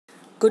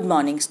Good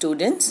morning,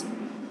 students.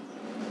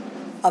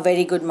 A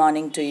very good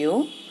morning to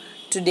you.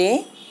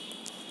 Today,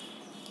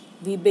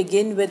 we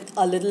begin with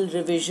a little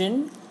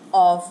revision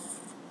of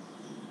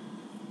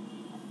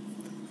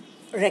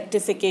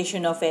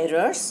rectification of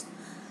errors.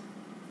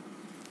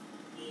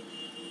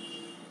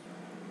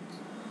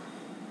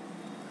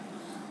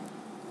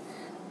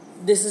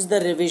 This is the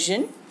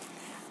revision.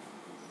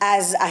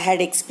 As I had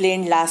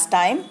explained last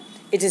time,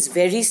 it is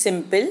very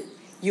simple.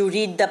 You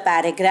read the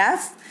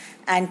paragraph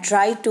and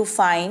try to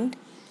find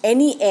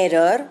any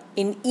error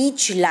in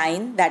each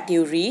line that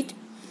you read.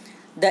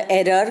 The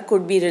error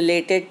could be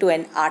related to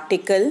an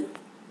article,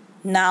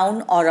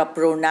 noun or a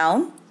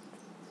pronoun,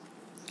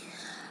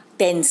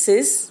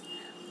 tenses,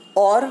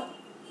 or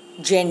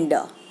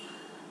gender.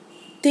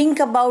 Think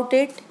about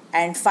it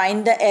and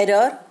find the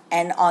error,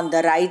 and on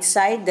the right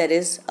side there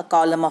is a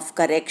column of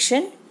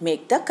correction.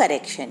 Make the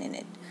correction in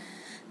it.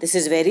 This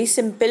is very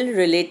simple,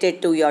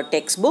 related to your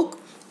textbook.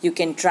 You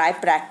can try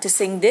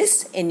practicing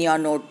this in your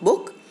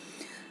notebook.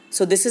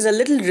 So this is a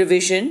little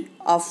revision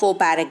of 4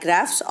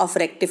 paragraphs of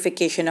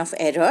rectification of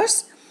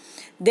errors.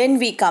 Then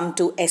we come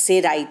to essay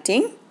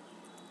writing.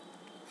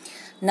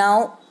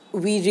 Now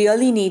we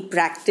really need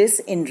practice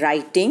in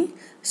writing.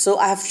 So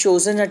I have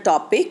chosen a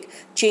topic,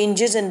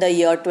 changes in the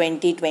year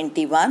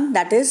 2021.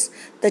 That is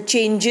the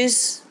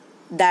changes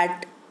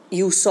that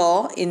you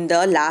saw in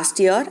the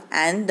last year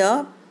and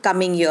the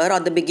coming year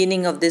or the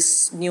beginning of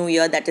this new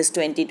year, that is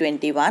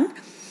 2021.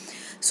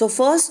 So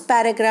first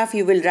paragraph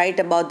you will write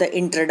about the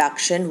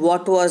introduction,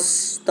 what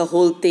was the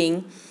whole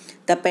thing,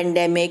 the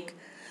pandemic,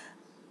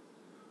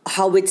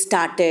 how it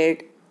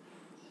started,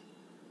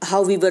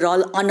 how we were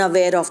all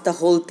unaware of the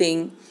whole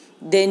thing,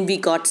 then we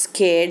got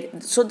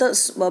scared. So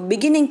the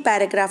beginning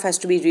paragraph has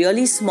to be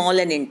really small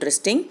and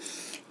interesting.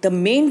 The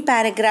main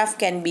paragraph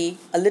can be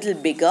a little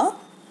bigger.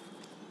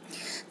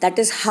 That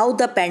is how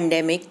the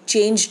pandemic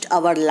changed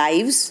our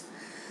lives.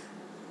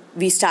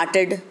 We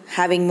started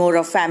having more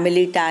of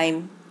family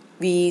time.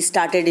 We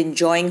started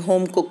enjoying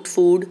home-cooked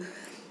food.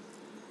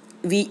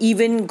 We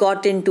even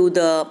got into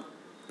the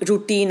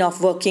routine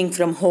of working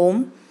from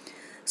home.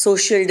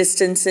 Social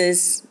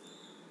distances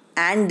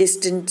and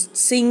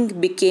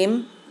distancing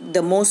became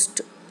the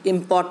most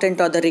important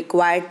or the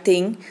required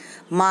thing.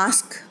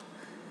 Mask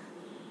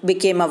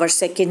became our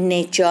second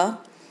nature.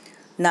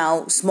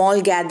 Now small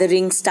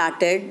gatherings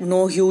started,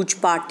 no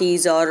huge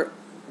parties or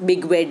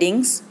big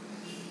weddings.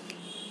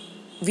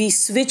 We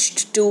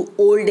switched to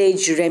old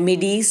age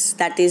remedies,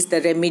 that is the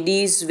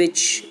remedies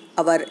which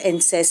our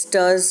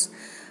ancestors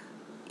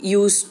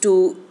used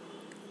to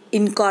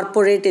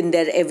incorporate in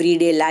their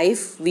everyday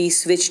life. We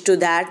switched to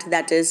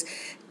that is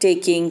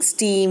taking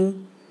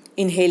steam,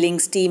 inhaling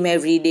steam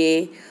every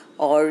day,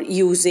 or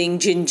using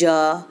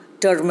ginger,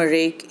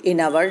 turmeric in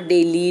our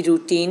daily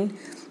routine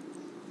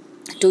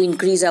to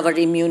increase our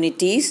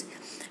immunities.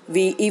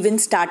 We even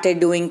started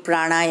doing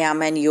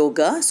pranayama and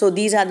yoga. So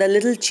these are the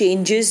little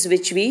changes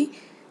which we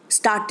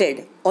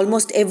started.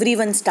 Almost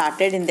everyone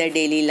started in their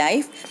daily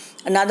life.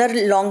 Another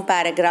long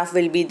paragraph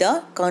will be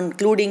the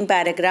concluding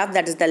paragraph,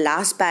 that is the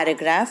last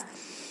paragraph.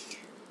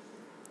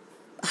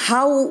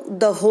 How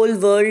the whole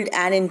world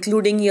and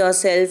including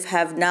yourself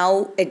have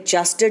now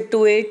adjusted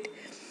to it.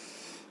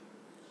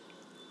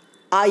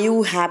 Are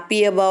you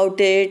happy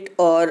about it,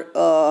 or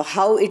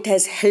how it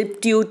has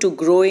helped you to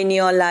grow in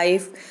your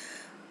life?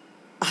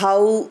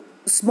 How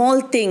small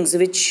things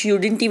which you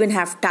didn't even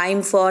have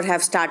time for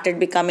have started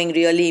becoming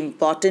really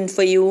important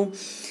for you,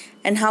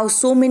 and how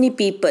so many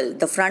people,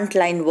 the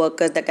frontline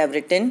workers that I've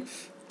written,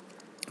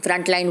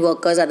 frontline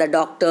workers are the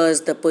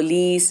doctors, the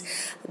police,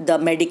 the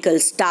medical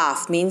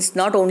staff, means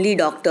not only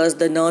doctors,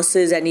 the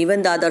nurses and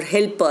even the other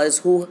helpers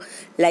who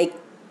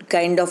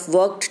kind of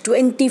worked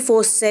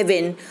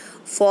 24/7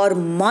 for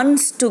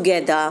months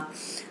together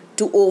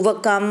to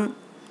overcome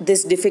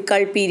this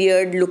difficult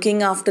period,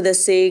 looking after the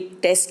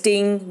sick,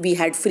 testing. We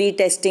had free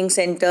testing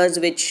centers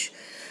which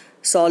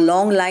saw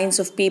long lines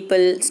of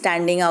people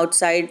standing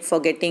outside for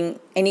getting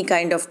any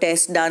kind of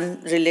test done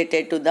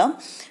related to the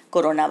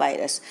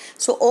coronavirus.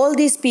 So all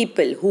these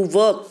people who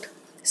worked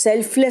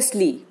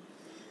selflessly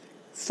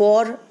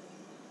for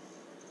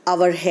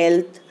our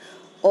health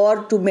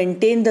or to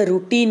maintain the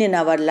routine in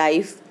our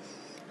life,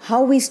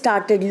 how we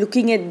started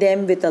looking at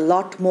them with a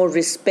lot more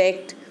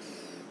respect.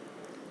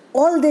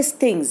 All these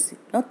things,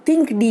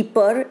 think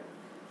deeper,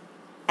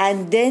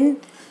 and then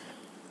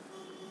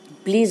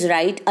please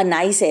write a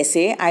nice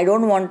essay. I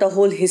don't want a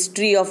whole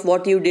history of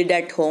what you did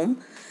at home,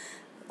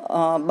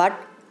 but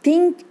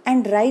think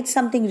and write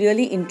something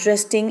really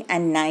interesting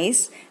and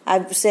nice.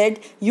 I've said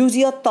use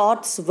your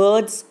thoughts,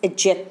 words,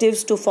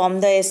 adjectives to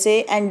form the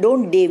essay, and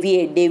don't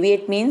deviate.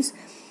 Deviate means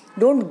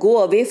don't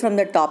go away from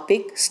the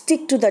topic.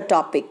 Stick to the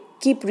topic.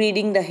 Keep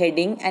reading the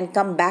heading and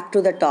come back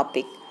to the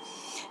topic.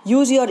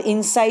 Use your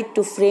insight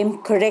to frame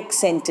correct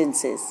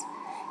sentences.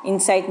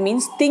 Insight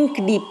means think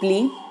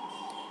deeply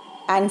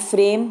and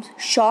frame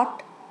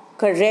short,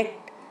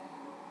 correct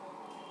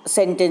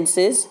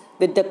sentences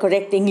with the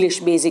correct English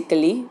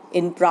basically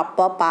in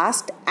proper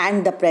past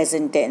and the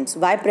present tense.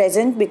 Why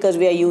present? Because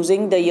we are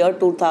using the year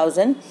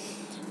 2000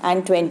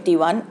 and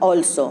 21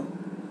 also.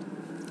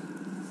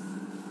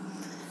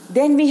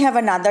 Then we have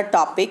another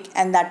topic,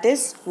 and that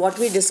is what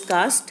we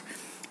discussed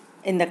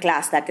in the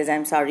class,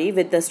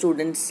 with the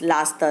students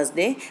last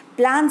Thursday.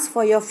 Plans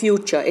for your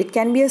future. It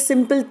can be a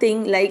simple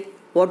thing like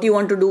what you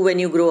want to do when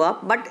you grow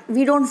up, but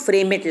we don't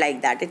frame it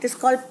like that. It is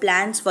called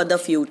plans for the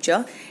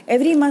future.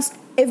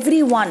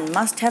 Everyone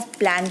must have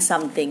planned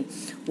something,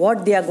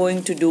 what they are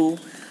going to do,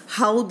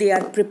 how they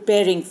are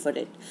preparing for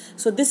it.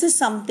 So this is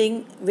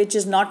something which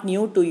is not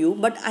new to you,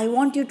 but I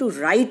want you to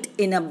write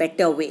in a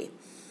better way.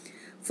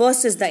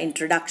 First is the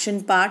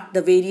introduction part,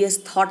 the various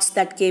thoughts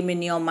that came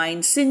in your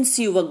mind since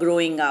you were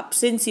growing up,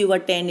 since you were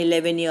 10,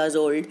 11 years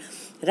old,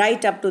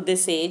 right up to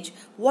this age.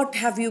 What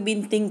have you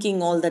been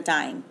thinking all the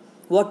time?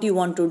 What do you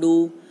want to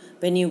do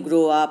when you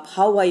grow up?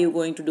 How are you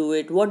going to do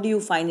it? What do you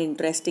find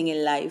interesting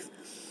in life?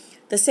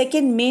 The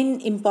second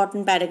main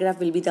important paragraph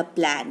will be the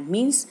plan.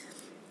 Means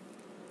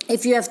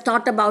if you have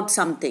thought about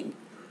something,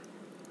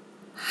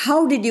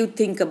 how did you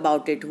think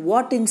about it?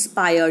 What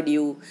inspired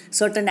you?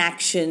 Certain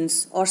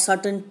actions or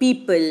certain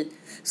people,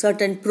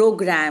 certain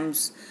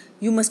programs.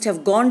 You must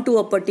have gone to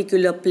a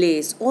particular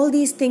place. All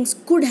these things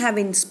could have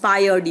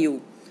inspired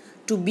you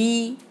to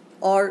be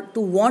or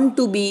to want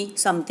to be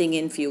something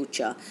in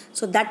future.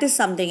 So that is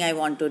something I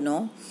want to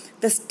know.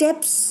 The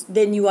steps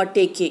then you are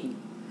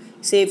taking.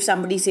 Say if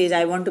somebody says,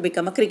 I want to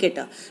become a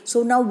cricketer.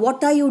 So now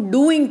what are you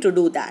doing to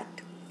do that?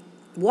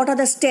 What are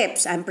the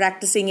steps? I'm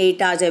practicing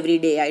 8 hours every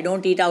day. I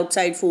don't eat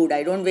outside food.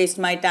 I don't waste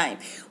my time.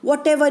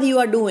 Whatever you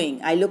are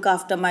doing, I look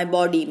after my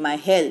body, my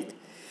health.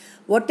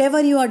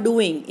 Whatever you are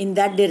doing in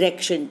that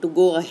direction to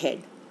go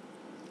ahead.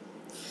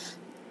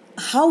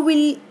 How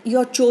will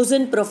your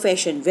chosen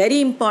profession,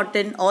 very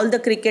important, all the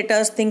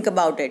cricketers think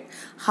about it.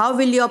 How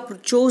will your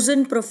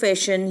chosen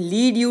profession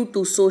lead you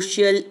to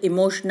social,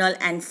 emotional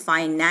and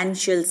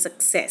financial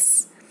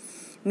success?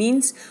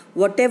 Means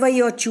whatever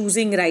you are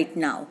choosing right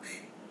now,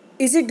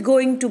 is it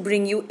going to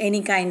bring you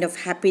any kind of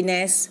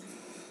happiness,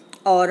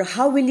 or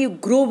how will you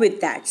grow with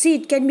that? See,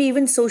 it can be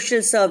even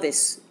social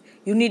service.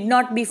 You need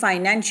not be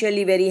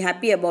financially very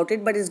happy about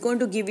it, but it's going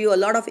to give you a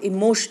lot of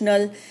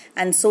emotional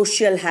and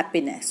social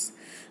happiness.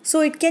 So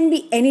it can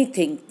be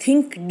anything.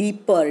 Think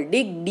deeper,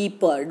 dig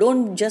deeper.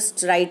 Don't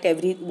just write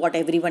what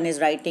everyone is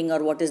writing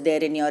or what is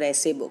there in your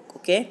essay book,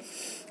 okay?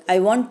 I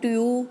want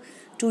you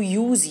to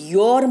use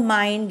your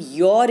mind,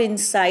 your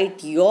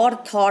insight, your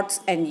thoughts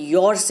and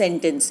your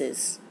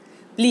sentences.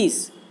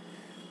 Please,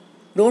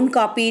 don't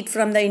copy it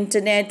from the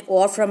internet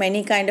or from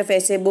any kind of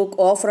essay book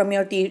or from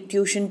your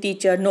tuition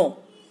teacher. No,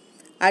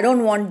 I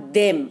don't want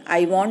them.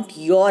 I want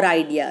your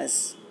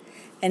ideas.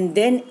 And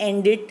then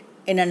end it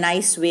in a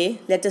nice way.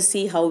 Let us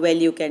see how well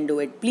you can do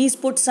it. Please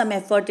put some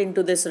effort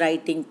into this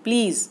writing.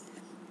 Please.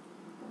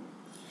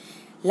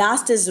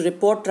 Last is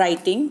report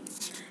writing.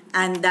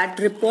 And that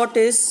report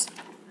is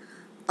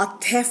a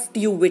theft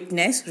you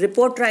witness.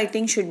 Report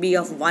writing should be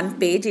of 1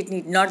 page. It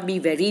need not be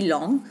very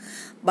long.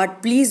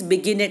 But please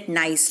begin it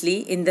nicely,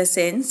 in the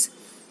sense,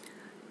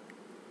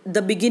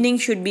 the beginning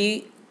should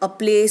be a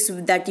place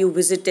that you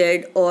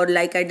visited, or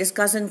like I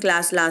discussed in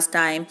class last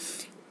time,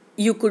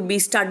 you could be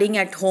studying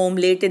at home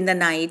late in the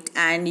night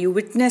and you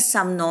witness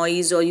some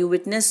noise or you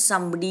witness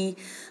somebody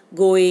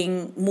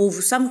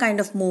some kind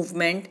of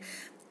movement,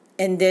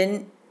 and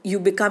then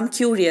you become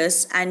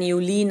curious and you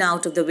lean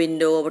out of the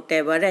window or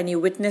whatever and you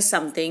witness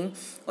something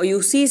or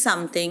you see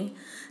something,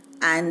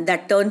 and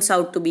that turns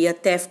out to be a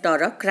theft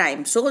or a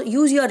crime. So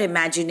use your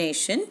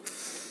imagination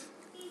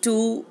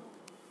to,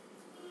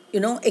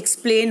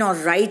 explain or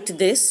write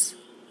this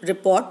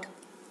report.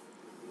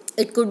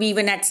 It could be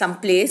even at some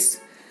place,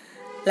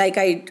 like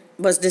I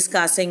was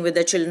discussing with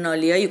the children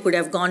earlier. You could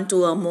have gone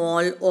to a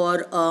mall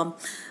or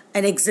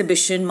an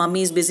exhibition.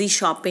 Mummy is busy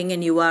shopping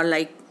and you are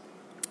like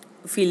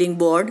feeling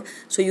bored.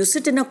 So you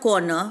sit in a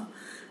corner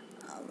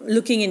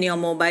looking in your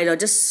mobile or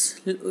just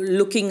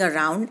looking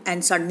around,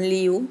 and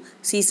suddenly you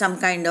see some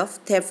kind of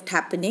theft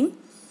happening.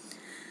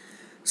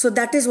 So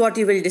that is what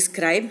you will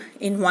describe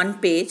in 1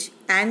 page.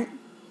 And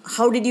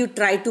how did you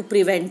try to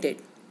prevent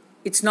it?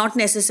 It's not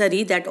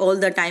necessary that all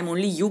the time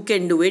only you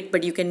can do it,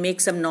 but you can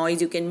make some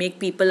noise. You can make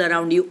people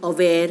around you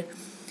aware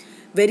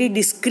very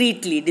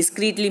discreetly.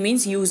 Discreetly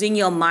means using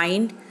your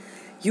mind.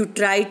 You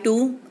try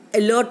to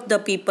alert the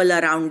people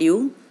around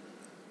you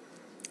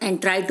and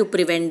try to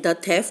prevent the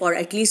theft, or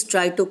at least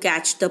try to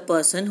catch the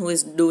person who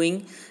is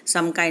doing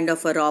some kind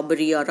of a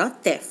robbery or a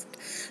theft.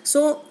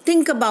 So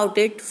think about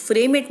it,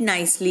 frame it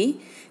nicely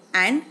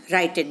and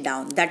write it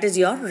down. That is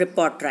your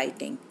report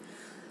writing.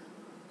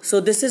 So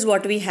this is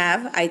what we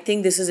have. I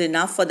think this is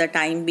enough for the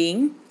time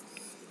being,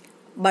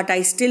 but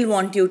I still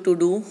want you to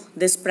do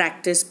this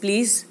practice.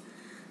 Please,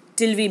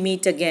 till we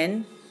meet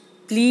again,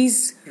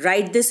 please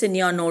write this in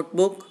your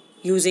notebook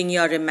using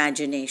your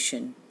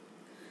imagination.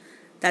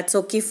 That's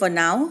okay for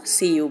now.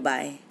 See you.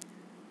 Bye.